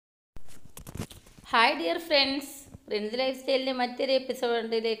Hi dear friends, rinse life സ്റ്റൈലിൻ്റെ മറ്റൊരു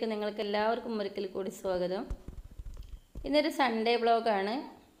എപ്പിസോഡിലേക്ക് നിങ്ങൾക്ക് എല്ലാവർക്കും ഒരിക്കൽ കൂടി സ്വാഗതം. ഇന്നൊരു സൺഡേ വ്ളോഗാണ്.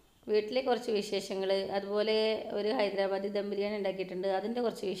 വീട്ടിലെ കുറച്ച് വിശേഷങ്ങൾ, അതുപോലെ ഒരു ഹൈദരാബാദി ദം ബിരിയാണി ഉണ്ടാക്കിയിട്ടുണ്ട്, അതിൻ്റെ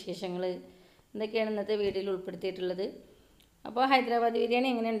കുറച്ച് വിശേഷങ്ങൾ എന്തൊക്കെയാണ് ഇന്നത്തെ വീഡിയോയിൽ ഉൾപ്പെടുത്തിയിട്ടുള്ളത്. അപ്പോൾ ഹൈദരാബാദി ബിരിയാണി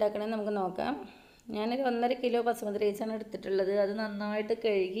എങ്ങനെ ഉണ്ടാക്കണമെന്ന് നമുക്ക് നോക്കാം. ഞാനൊരു 1.5 കിലോ ബസുമതി റൈസാണ് എടുത്തിട്ടുള്ളത്. അത് നന്നായിട്ട്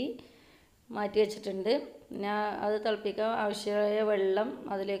കഴുകി മാറ്റി വെച്ചിട്ടുണ്ട്. ഞാൻ അത് തിളപ്പിക്കാൻ ആവശ്യമായ വെള്ളം,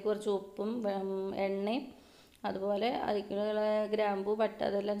 അതിലേക്ക് കുറച്ച് ഉപ്പും എണ്ണയും അതുപോലെ അതിലുള്ള ഗ്രാമ്പൂ പട്ട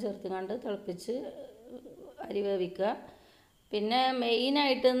അതെല്ലാം ചേർത്തുകൊണ്ട് തിളപ്പിച്ച് അരി വേവിക്കുക. പിന്നെ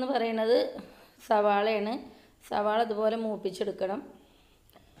മെയിനായിട്ട് എന്ന് പറയുന്നത് സവാളയാണ്. സവാള ഇതുപോലെ മൂപ്പിച്ചെടുക്കണം.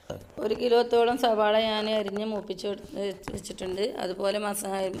 1 കിലോത്തോളം സവാള ഞാൻ അരിഞ്ഞ് മൂപ്പിച്ച് വെച്ചിട്ടുണ്ട്. അതുപോലെ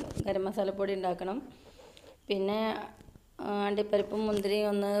ഗരം മസാലപ്പൊടി ഉണ്ടാക്കണം. പിന്നെ അണ്ടിപ്പരിപ്പും മുന്തിരിയും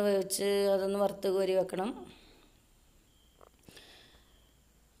ഒന്ന് വേവിച്ച് അതൊന്ന് വറുത്ത് കോരി വെക്കണം.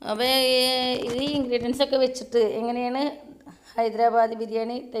 അപ്പോൾ ഈ ഇൻഗ്രീഡിയൻസൊക്കെ വെച്ചിട്ട് എങ്ങനെയാണ് ഹൈദരാബാദി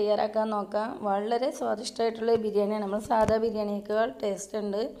ബിരിയാണി തയ്യാറാക്കാൻ നോക്കാം. വളരെ സ്വാദിഷ്ടമായിട്ടുള്ള ബിരിയാണിയാണ്. നമ്മൾ സാധാ ബിരിയാണിയേക്കാൾ ടേസ്റ്റ്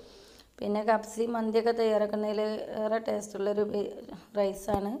ഉണ്ട്. പിന്നെ കപ്സി മന്തിയൊക്കെ തയ്യാറാക്കുന്നതിൽ ഏറെ ടേസ്റ്റുള്ളൊരു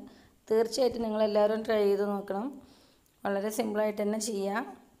റൈസാണ്. തീർച്ചയായിട്ടും നിങ്ങളെല്ലാവരും ട്രൈ ചെയ്ത് നോക്കണം. വളരെ സിമ്പിളായിട്ട് തന്നെ ചെയ്യാം.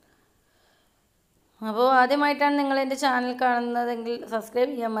 അപ്പോൾ ആദ്യമായിട്ടാണ് നിങ്ങൾ എൻ്റെ ചാനൽ കാണുന്നതെങ്കിൽ സബ്സ്ക്രൈബ്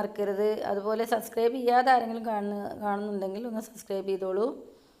ചെയ്യാൻ മറക്കരുത്. അതുപോലെ സബ്സ്ക്രൈബ് ചെയ്യാതെ ആരെങ്കിലും കാണുന്നുണ്ടെങ്കിൽ ഒന്ന് സബ്സ്ക്രൈബ് ചെയ്തോളൂ.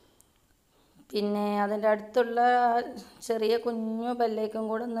 പിന്നെ അതിൻ്റെ അടുത്തുള്ള ചെറിയ കുഞ്ഞു ബെല്ലൈക്കൺ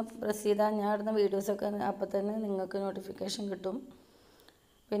കൂടെ ഒന്ന് പ്രസ് ചെയ്താൽ ഞാൻ ഇടുന്ന വീഡിയോസൊക്കെ അപ്പോൾ തന്നെ നിങ്ങൾക്ക് നോട്ടിഫിക്കേഷൻ കിട്ടും.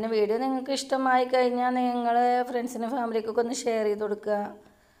 പിന്നെ വീഡിയോ നിങ്ങൾക്ക് ഇഷ്ടമായി കഴിഞ്ഞാൽ നിങ്ങൾ ഫ്രണ്ട്സിനും ഫാമിലിക്കൊക്കെ ഒന്ന് ഷെയർ ചെയ്ത് കൊടുക്കുക.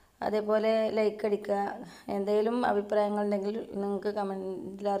 അതേപോലെ ലൈക്ക് അടിക്കുക. എന്തെങ്കിലും അഭിപ്രായങ്ങളുണ്ടെങ്കിൽ നിങ്ങൾക്ക്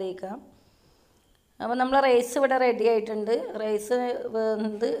കമൻറ്റിൽ അറിയിക്കാം. അപ്പോൾ നമ്മൾ റൈസ് ഇവിടെ റെഡി ആയിട്ടുണ്ട്. റൈസ്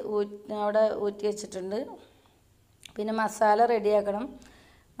വെന്ത് അവിടെ ഊറ്റി വെച്ചിട്ടുണ്ട്. പിന്നെ മസാല റെഡിയാക്കണം.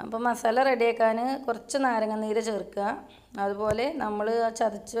 അപ്പോൾ മസാല റെഡിയാക്കാൻ കുറച്ച് നാരങ്ങ നീര് ചേർക്കുക. അതുപോലെ നമ്മൾ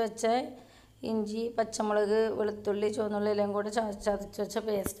ചതച്ച് വെച്ച ഇഞ്ചി, പച്ചമുളക്, വെളുത്തുള്ളി, ചുവന്നുള്ളി എല്ലാം കൂടെ ചതച്ച് വെച്ച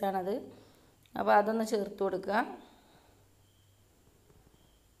പേസ്റ്റാണത്. അപ്പോൾ അതൊന്ന് ചേർത്ത് കൊടുക്കുക.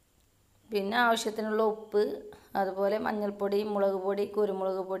 പിന്നെ ആവശ്യത്തിനുള്ള ഉപ്പ്, അതുപോലെ മഞ്ഞൾപ്പൊടി, മുളക് പൊടി,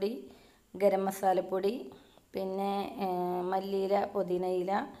 കുരുമുളക് പൊടി, ഗരം മസാലപ്പൊടി, പിന്നെ മല്ലിയില,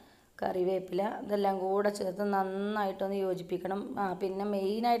 പുതിനയില, കറിവേപ്പില ഇതെല്ലാം കൂടെ ചേർത്ത് നന്നായിട്ടൊന്ന് യോജിപ്പിക്കണം. പിന്നെ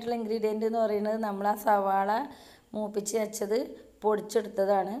മെയിനായിട്ടുള്ള ഇൻഗ്രീഡിയൻ്റ് എന്ന് പറയുന്നത് നമ്മൾ ആ സവാള മൂപ്പിച്ച് വെച്ചത്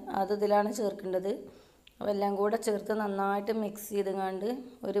പൊടിച്ചെടുത്തതാണ്. അത് ഇതിലാണ് ചേർക്കേണ്ടത്. അപ്പോൾ എല്ലാം കൂടെ ചേർത്ത് നന്നായിട്ട് മിക്സ് ചെയ്തുകൊണ്ട്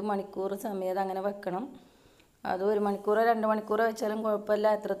 1 മണിക്കൂർ സമയം അങ്ങനെ വെക്കണം. അത് 1 മണിക്കൂറോ 2 മണിക്കൂറോ വെച്ചാലും കുഴപ്പമില്ല.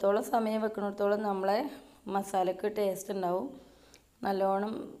 എത്രത്തോളം സമയം വെക്കുന്നിടത്തോളം നമ്മളെ മസാലയ്ക്ക് ടേസ്റ്റ് ഉണ്ടാവും.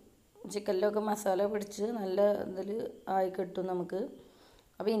 നല്ലോണം ചിക്കനിലൊക്കെ മസാല പിടിച്ച് നല്ല ഇതിൽ ആയി കിട്ടും നമുക്ക്.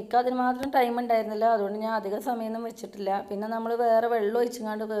 അപ്പോൾ എനിക്കതിന് മാത്രം ടൈം ഉണ്ടായിരുന്നില്ല. അതുകൊണ്ട് ഞാൻ അധികം സമയമൊന്നും വെച്ചിട്ടില്ല. പിന്നെ നമ്മൾ വേറെ വെള്ളം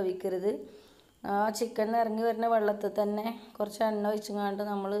ഒഴിച്ചങ്ങാണ്ട് വേവിക്കരുത്. ആ ചിക്കൻ ഇറങ്ങി വരുന്ന വെള്ളത്തിൽ തന്നെ കുറച്ച് എണ്ണ ഒഴിച്ചങ്ങാണ്ട്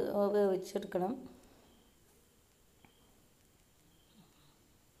നമ്മൾ വേവിച്ചെടുക്കണം.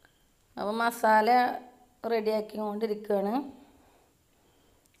 അപ്പോൾ മസാല റെഡിയാക്കിക്കൊണ്ടിരിക്കുകയാണ്.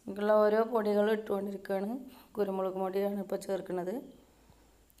 ഇതിലുള്ള ഓരോ പൊടികളും ഇട്ടുകൊണ്ടിരിക്കുകയാണ്. കുരുമുളക് പൊടിയാണ് ഇപ്പോൾ ചേർക്കുന്നത്.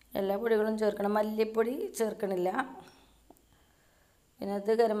 എല്ലാ പൊടികളും ചേർക്കണം. മല്ലിപ്പൊടി ചേർക്കണില്ല. പിന്നെ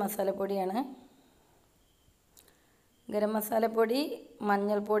ഇത് ഗരം മസാലപ്പൊടിയാണ്. ഗരം മസാലപ്പൊടി,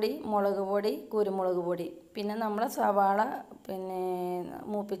 മഞ്ഞൾപ്പൊടി, മുളക് പൊടി, കുരുമുളക് പൊടി, പിന്നെ നമ്മളെ സവാള പിന്നെ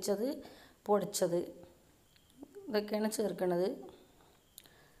മൂപ്പിച്ചത്, പൊടിച്ചത് ഇതൊക്കെയാണ് ചേർക്കുന്നത്.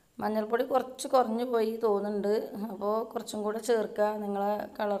 മഞ്ഞൾപ്പൊടി കുറച്ച് കുറഞ്ഞു പോയി തോന്നുന്നുണ്ട്. അപ്പോൾ കുറച്ചും കൂടെ ചേർക്കുക. നിങ്ങളെ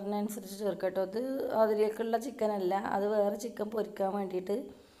കളറിനനുസരിച്ച് ചേർക്കുക കേട്ടോ. അത് അതിലേക്കുള്ള ചിക്കനല്ല, അത് വേറെ ചിക്കൻ പൊരിക്കാൻ വേണ്ടിയിട്ട്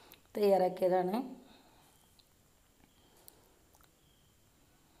തയ്യാറാക്കിയതാണ്.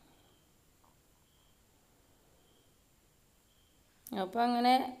 അപ്പോൾ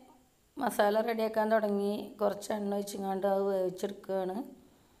അങ്ങനെ മസാല റെഡിയാക്കാൻ തുടങ്ങി. കുറച്ച് എണ്ണ ഒഴിച്ചങ്ങാണ്ട് അത് വേവിച്ചെടുക്കുകയാണ്.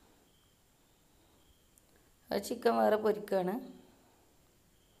 അത് ചിക്കൻ വേറെ പൊരിക്കുകയാണ്.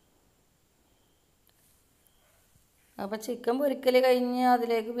 അപ്പോൾ ചിക്കൻ പൊരിക്കൽ കഴിഞ്ഞ്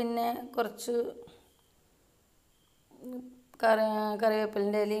അതിലേക്ക് പിന്നെ കുറച്ച്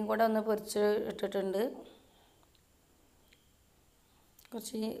കറിവേപ്പിലിൻ്റെ ഇലയും കൂടെ ഒന്ന് പൊരിച്ച് ഇട്ടിട്ടുണ്ട്.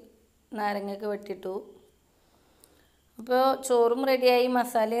 കുറച്ച് നാരങ്ങയൊക്കെ വെട്ടിയിട്ടു. അപ്പോൾ ചോറും റെഡിയായി,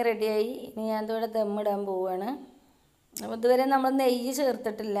 മസാലയും റെഡിയായി. ഇനി ഞാനിവിടെ ദമ്മിടാൻ പോവുകയാണ്. അപ്പോൾ ഇതുവരെ നമ്മൾ നെയ്യ്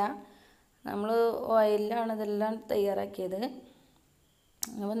ചേർത്തിട്ടില്ല. നമ്മൾ ഓയിലാണ് ഇതെല്ലാം തയ്യാറാക്കിയത്.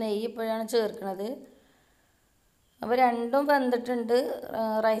 അപ്പോൾ നെയ്യ് ഇപ്പോഴാണ് ചേർക്കുന്നത്. അപ്പോൾ രണ്ടും വെന്തിട്ടുണ്ട്.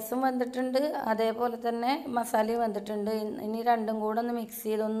 റൈസും വെന്തിട്ടുണ്ട്, അതേപോലെ തന്നെ മസാലയും വെന്തിട്ടുണ്ട്. ഇനി രണ്ടും കൂടെ ഒന്ന് മിക്സ്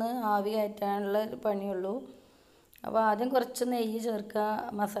ചെയ്തൊന്ന് ആവി കയറ്റാനുള്ള പണിയുള്ളൂ. അപ്പോൾ ആദ്യം കുറച്ച് നെയ്യ് ചേർക്കുക,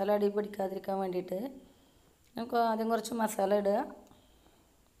 മസാല അടി പിടിക്കാതിരിക്കാൻ വേണ്ടിയിട്ട്. നമുക്ക് ആദ്യം കുറച്ച് മസാല ഇടുക.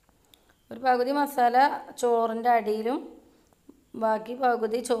 ഒരു പകുതി മസാല ചോറിൻ്റെ അടിയിലും ബാക്കി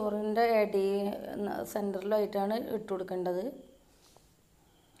പകുതി ചോറിൻ്റെ അടി സെൻറ്ററിലായിട്ടാണ് ഇട്ട് കൊടുക്കേണ്ടത്.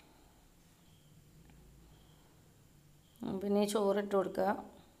 പിന്നെ ഈ ചോറ് ഇട്ട് കൊടുക്കുക.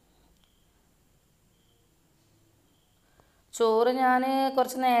 ചോറ് ഞാൻ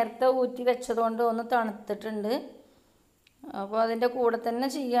കുറച്ച് നേരത്തെ ഊറ്റി വെച്ചതുകൊണ്ട് ഒന്ന് തണുത്തിട്ടുണ്ട്. അപ്പോൾ അതിൻ്റെ കൂടെ തന്നെ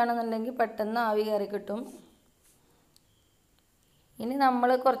ചെയ്യുകയാണെന്നുണ്ടെങ്കിൽ പെട്ടെന്ന് ആവി കയറി കിട്ടും. ഇനി നമ്മൾ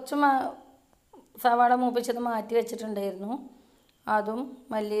കുറച്ച് സവാള മൂപ്പിച്ചത് മാറ്റി വെച്ചിട്ടുണ്ടായിരുന്നു. അതും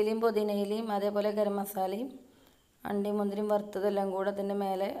മല്ലിയിലയും പുതിനയിലയും അതേപോലെ ഗരം മസാലയും അണ്ടിയും മുന്തിരിയും വറുത്തതെല്ലാം കൂടെ അതിൻ്റെ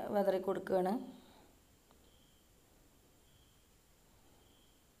മേലെ വിതറി കൊടുക്കുകയാണ്.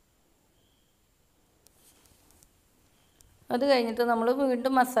 അത് കഴിഞ്ഞിട്ട് നമ്മൾ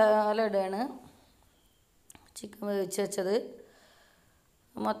വീണ്ടും മസാല ഇടുകയാണ്. ചിക്കൻ വേവിച്ച് വെച്ചത്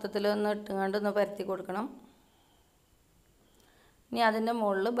മൊത്തത്തിൽ ഒന്ന് ഇട്ടുകൊണ്ട് ഒന്ന് പരത്തി കൊടുക്കണം. ഇനി അതിൻ്റെ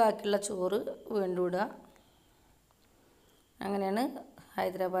മുകളിൽ ബാക്കിയുള്ള ചോറ് വീണ്ടും ഇടുക. അങ്ങനെയാണ്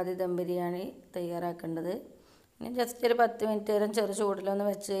ഹൈദരാബാദി ദം ബിരിയാണി തയ്യാറാക്കേണ്ടത്. ഇനി ജസ്റ്റ് ഒരു 10 മിനിറ്റ് നേരം ചെറു ചൂടിലൊന്ന്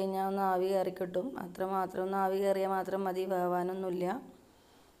വെച്ച് കഴിഞ്ഞാൽ ഒന്ന് ആവി കയറി കിട്ടും. അത്രമാത്രം ഒന്ന് ആവി കയറിയാൽ മാത്രം മതി, വേവാനൊന്നുമില്ല.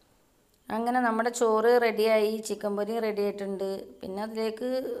 അങ്ങനെ നമ്മുടെ ചോറ് റെഡിയായി, ചിക്കൻ പൊരി റെഡി ആയിട്ടുണ്ട്. പിന്നെ അതിലേക്ക്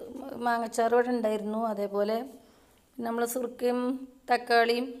മാങ്ങച്ചാറ് ഇവിടെ ഉണ്ടായിരുന്നു. അതേപോലെ നമ്മൾ സുർക്കയും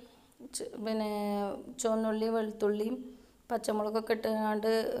തക്കാളിയും പിന്നെ ചുവന്നുള്ളിയും വെളുത്തുള്ളിയും പച്ചമുളകൊക്കെ ഇട്ടുകൊണ്ട്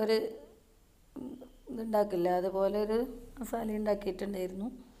ഒരു ഇതുണ്ടാക്കില്ല, അതുപോലെ ഒരു മസാല ഉണ്ടാക്കിയിട്ടുണ്ടായിരുന്നു.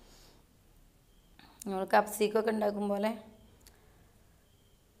 നമ്മൾ കപ്സിക്കൊക്കെ ഉണ്ടാക്കും പോലെ.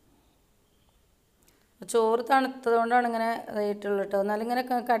 ചോറ് തണുത്തത് കൊണ്ടാണ് ഇങ്ങനെ ഇതായിട്ടുള്ളത് കേട്ടോ. എന്നാലും ഇങ്ങനെ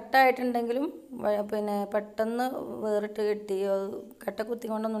കട്ടായിട്ടുണ്ടെങ്കിലും പിന്നെ പെട്ടെന്ന് വേറിട്ട് കിട്ടി. കട്ട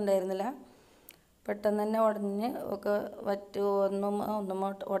കുത്തിക്കൊണ്ടൊന്നും ഉണ്ടായിരുന്നില്ല, പെട്ടെന്ന് തന്നെ ഉടഞ്ഞ് ഒക്കെ ഒന്നും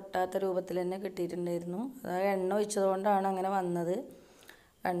ഒട്ടാത്ത രൂപത്തിൽ തന്നെ കിട്ടിയിട്ടുണ്ടായിരുന്നു. അതായത് എണ്ണ ഒഴിച്ചത് കൊണ്ടാണ് അങ്ങനെ വന്നത്.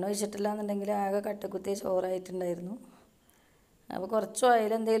 എണ്ണ ഒഴിച്ചിട്ടില്ല എന്നുണ്ടെങ്കിൽ ആകെ കട്ടക്കുത്തിയ ചോറായിട്ടുണ്ടായിരുന്നു. അപ്പോൾ കുറച്ച്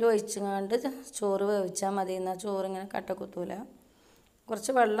ഓയിൽ എന്തെങ്കിലും ഒഴിച്ചങ്ങാണ്ട് ചോറ് വേവിച്ചാൽ മതി, എന്നാൽ ചോറിങ്ങനെ കട്ടക്കുത്തൂല.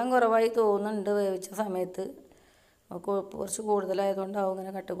 കുറച്ച് വെള്ളം കുറവായി തോന്നുന്നുണ്ട് വേവിച്ച സമയത്ത്, കുറച്ച് കൂടുതലായതുകൊണ്ടാവും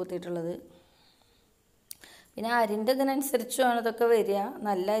ഇങ്ങനെ കട്ടക്കുത്തിയിട്ടുള്ളത്. പിന്നെ അരിൻ്റെ ഇതിനനുസരിച്ചുമാണ് ഇതൊക്കെ വരിക.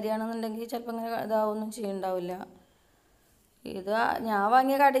 നല്ല അരിയാണെന്നുണ്ടെങ്കിൽ ചിലപ്പോൾ ഇങ്ങനെ ഇതാവൊന്നും ചെയ്യുന്നുണ്ടാവില്ല. ഇത് ഞാൻ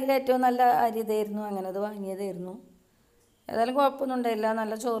വാങ്ങിയ കടയിൽ ഏറ്റവും നല്ല അരി ഇതായിരുന്നു, അങ്ങനെ അത് വാങ്ങിയതായിരുന്നു. ഏതായാലും കുഴപ്പമൊന്നും ഉണ്ടായില്ല,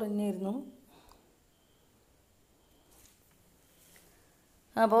 നല്ല ചോറ് തന്നെയായിരുന്നു.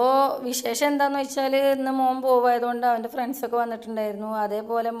 അപ്പോൾ വിശേഷം എന്താണെന്ന് വെച്ചാൽ ഇന്ന് മോൻ പോവായതുകൊണ്ട് അവൻ്റെ ഫ്രണ്ട്സൊക്കെ വന്നിട്ടുണ്ടായിരുന്നു.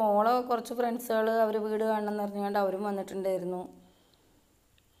 അതേപോലെ മോളെ കുറച്ച് ഫ്രണ്ട്സുകൾ അവർ വീട് കാണണമെന്ന് പറഞ്ഞുകൊണ്ട് അവരും വന്നിട്ടുണ്ടായിരുന്നു.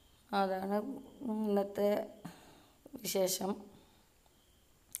 അതാണ് ഇന്നത്തെ വിശേഷം.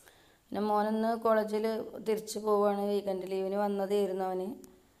 പിന്നെ മോനൊന്ന് കോളേജിൽ തിരിച്ചു പോവുകയാണ്, വീക്കെൻഡ് ലീവിന് വന്നതായിരുന്നു അവന്.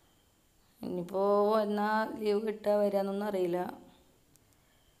 ഇനിയിപ്പോൾ എന്നാ ലീവ് കിട്ടുക വരികയെന്നൊന്നും അറിയില്ല.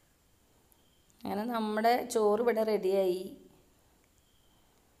 അങ്ങനെ നമ്മുടെ ചോറ് ഇവിടെ റെഡിയായി.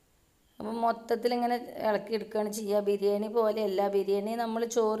 അപ്പം മൊത്തത്തിലിങ്ങനെ ഇളക്കിയെടുക്കുകയാണ് ചെയ്യുക. ബിരിയാണി പോലെയല്ല, ബിരിയാണി നമ്മൾ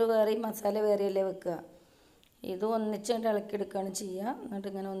ചോറ് വേറെ മസാല വേറെയല്ലേ വെക്കുക. ഇത് ഒന്നിച്ചിട്ട് ഇളക്കിയെടുക്കുകയാണ് ചെയ്യുക. എന്നിട്ട്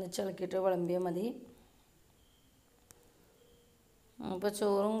ഇങ്ങനെ ഒന്നിച്ച് ഇളക്കിയിട്ട് വിളമ്പിയാൽ മതി. അപ്പോൾ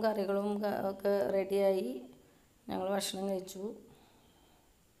ചോറും കറികളും ഒക്കെ റെഡിയായി, ഞങ്ങൾ ഭക്ഷണം കഴിച്ചു.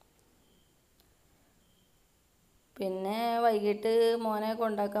 പിന്നെ വൈകിട്ട് മോനെ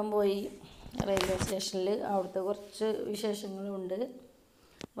കൊണ്ടാക്കാൻ പോയി റെയിൽവേ സ്റ്റേഷനിൽ. അവിടുത്തെ കുറച്ച് വിശേഷങ്ങളുണ്ട്.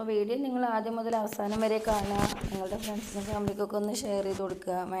 അപ്പോൾ വീഡിയോ നിങ്ങൾ ആദ്യം മുതൽ അവസാനം വരെ കാണുക. നിങ്ങളുടെ ഫ്രണ്ട്സിനും ഫാമിലിക്കൊക്കെ ഒന്ന് ഷെയർ ചെയ്ത്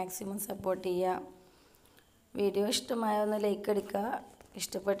കൊടുക്കുക, മാക്സിമം സപ്പോർട്ട് ചെയ്യുക. വീഡിയോ ഇഷ്ടമായ ഒന്ന് ലൈക്ക് അടിക്കുക,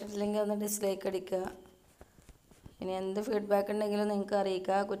 ഇഷ്ടപ്പെട്ടിട്ടില്ലെങ്കിൽ ഒന്ന് ഡിസ്ലൈക്ക് അടിക്കുക. ഇനി എന്ത് ഫീഡ്ബാക്ക് ഉണ്ടെങ്കിലും നിങ്ങൾക്ക്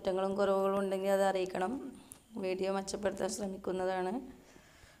അറിയിക്കുക. കുറ്റങ്ങളും കുറവുകളും ഉണ്ടെങ്കിൽ അത് അറിയിക്കണം. വീഡിയോ മെച്ചപ്പെടുത്താൻ ശ്രമിക്കുന്നതാണ്.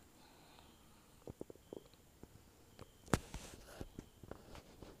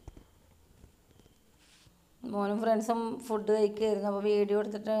 മോനും ഫ്രണ്ട്സും ഫുഡ് കഴിക്കുമായിരുന്നു. അപ്പോൾ വീഡിയോ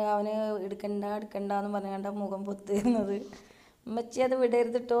എടുത്തിട്ട് അവന് എടുക്കണ്ടെന്ന് പറഞ്ഞുകൊണ്ട് മുഖം പൊത്തിരുന്നത്. ഉമ്മച്ചി അത്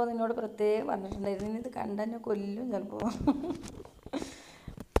വിടരുതിട്ടോ നിന്നോട് പ്രത്യേകം പറഞ്ഞിട്ടുണ്ടായിരുന്നു. ഇനി ഇത് കണ്ടെന്നെ കൊല്ലും ചിലപ്പോൾ.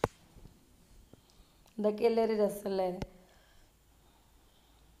 ഇതൊക്കെയല്ലേ ഒരു രസമല്ലേ.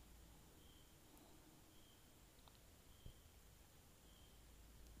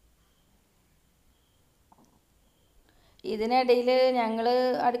 ഇതിനിടയിൽ ഞങ്ങൾ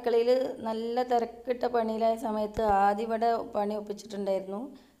അടുക്കളയിൽ നല്ല തിരക്കിട്ട പണിയിലായ സമയത്ത് ആദ്യം ഇവിടെ പണി ഒപ്പിച്ചിട്ടുണ്ടായിരുന്നു.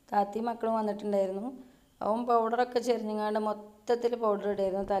 താത്തിയും മക്കളും വന്നിട്ടുണ്ടായിരുന്നു. അവൻ പൗഡറൊക്കെ ചെരിഞ്ഞങ്ങാണ്ട് മൊത്തത്തിൽ പൗഡർ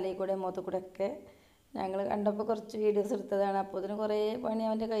ഇടായിരുന്നു, തലയിൽ കൂടെ മുഖത്ത് കൂടെ ഒക്കെ. ഞങ്ങൾ കണ്ടപ്പോൾ കുറച്ച് വീഡിയോസ് എടുത്തതാണ്. അപ്പോൾ ഇതിന് കുറേ പണി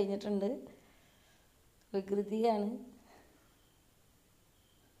അവൻ്റെ കഴിഞ്ഞിട്ടുണ്ട്. വികൃതിയാണ്.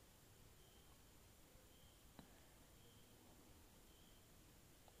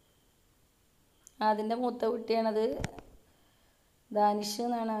 അതിൻ്റെ മൂത്ത കുട്ടിയാണത്. ദാനിഷ്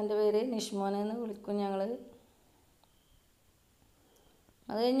എന്നാണ് അവൻ്റെ പേര്. നിഷ്മോനെന്ന് വിളിക്കും ഞങ്ങൾ.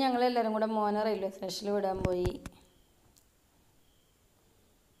 അത് കഴിഞ്ഞ് ഞങ്ങളെല്ലാവരും കൂടെ മോനെ റെയിൽവേ സ്റ്റേഷനിൽ വിടാൻ പോയി.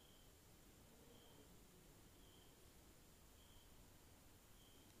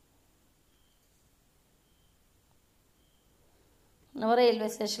 നമ്മൾ റെയിൽവേ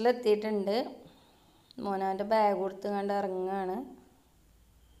സ്റ്റേഷനിൽ എത്തിയിട്ടുണ്ട്. മോനവൻ്റെ ബാഗ് കൊടുത്ത് കണ്ട് ഇറങ്ങുകയാണ്.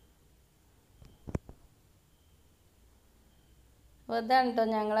 അപ്പോൾ ഇതാണ് കേട്ടോ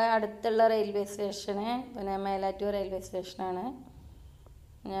ഞങ്ങളെ അടുത്തുള്ള റെയിൽവേ സ്റ്റേഷന്. പിന്നെ മേലാറ്റൂർ റെയിൽവേ സ്റ്റേഷനാണ്.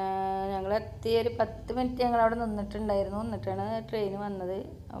 ഞങ്ങളെത്തി ഒരു 10 മിനിറ്റ് ഞങ്ങളവിടെ നിന്നിട്ടുണ്ടായിരുന്നു. എന്നിട്ടാണ് ട്രെയിൻ വന്നത്.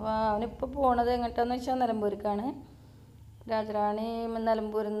 അപ്പോൾ അവനിപ്പോൾ പോണത് എങ്ങോട്ടാന്ന് വെച്ചാൽ നിലമ്പൂർക്കാണ്. രാജറാണി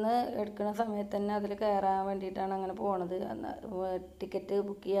നിലമ്പൂരിൽ നിന്ന് എടുക്കുന്ന സമയത്ത് തന്നെ അതിൽ കയറാൻ വേണ്ടിയിട്ടാണ് അങ്ങനെ പോണത്. ടിക്കറ്റ്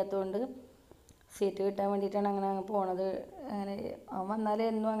ബുക്ക് ചെയ്യാത്തതുകൊണ്ട് സീറ്റ് കിട്ടാൻ വേണ്ടിയിട്ടാണ് അങ്ങനെ പോണത്. അങ്ങനെ അവൻ വന്നാൽ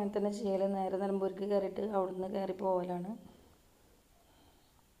എന്നും അങ്ങനെ തന്നെ ചെയ്യൽ. നേരെ നിലമ്പൂർക്ക് കയറിയിട്ട് അവിടുന്ന് കയറി പോകലാണ്.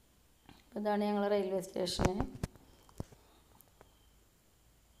 ഇതാണ് ഞങ്ങൾ റെയിൽവേ സ്റ്റേഷന്.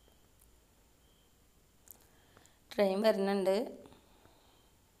 ട്രെയിൻ വരുന്നുണ്ട്.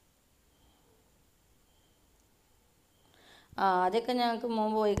 ആദ്യമൊക്കെ ഞങ്ങൾക്ക് മോൻ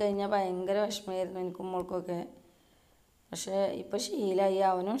പോയി കഴിഞ്ഞാൽ ഭയങ്കര വിഷമമായിരുന്നു എനിക്കും മോൾക്കൊക്കെ. പക്ഷേ ഇപ്പോൾ ശീലമായി,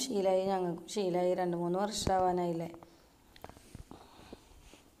 അവനും ശീലമായി, ഞങ്ങൾക്കും ശീലമായി. 2-3 വർഷമാവാനായില്ലേ.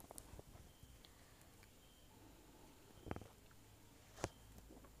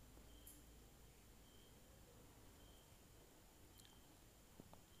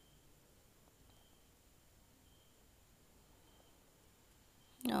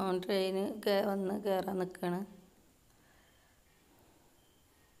 അവൻ ട്രെയിന് വന്ന് കയറാൻ നിൽക്കുകയാണ്.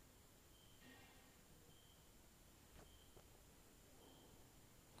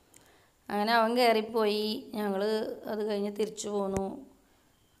 അങ്ങനെ അവൻ കയറിപ്പോയി. ഞങ്ങൾ അത് കഴിഞ്ഞ് തിരിച്ചു പോന്നു.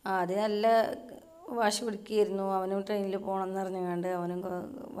 ആദ്യം നല്ല വാശി പിടിക്കുകയായിരുന്നു. അവനും ട്രെയിനിൽ പോകണം എന്ന് പറഞ്ഞുകൊണ്ട് അവനും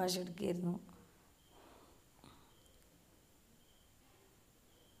വാശി പിടിക്കുകയായിരുന്നു.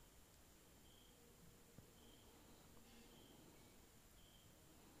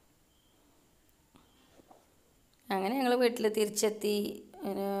 അങ്ങനെ ഞങ്ങൾ വീട്ടിൽ തിരിച്ചെത്തി.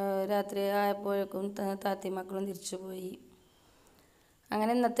 രാത്രി ആയപ്പോഴേക്കും താത്തയും മക്കളും തിരിച്ചു പോയി.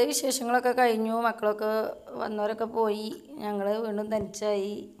 അങ്ങനെ ഇന്നത്തെ വിശേഷങ്ങളൊക്കെ കഴിഞ്ഞു. മക്കളൊക്കെ വന്നവരൊക്കെ പോയി. ഞങ്ങൾ വീണ്ടും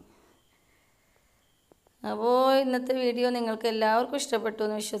തനിച്ചായി. അപ്പോൾ ഇന്നത്തെ വീഡിയോ നിങ്ങൾക്ക് എല്ലാവർക്കും ഇഷ്ടപ്പെട്ടു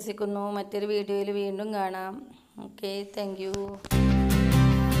എന്ന് വിശ്വസിക്കുന്നു. മറ്റൊരു വീഡിയോയിൽ വീണ്ടും കാണാം. Okay, thank you.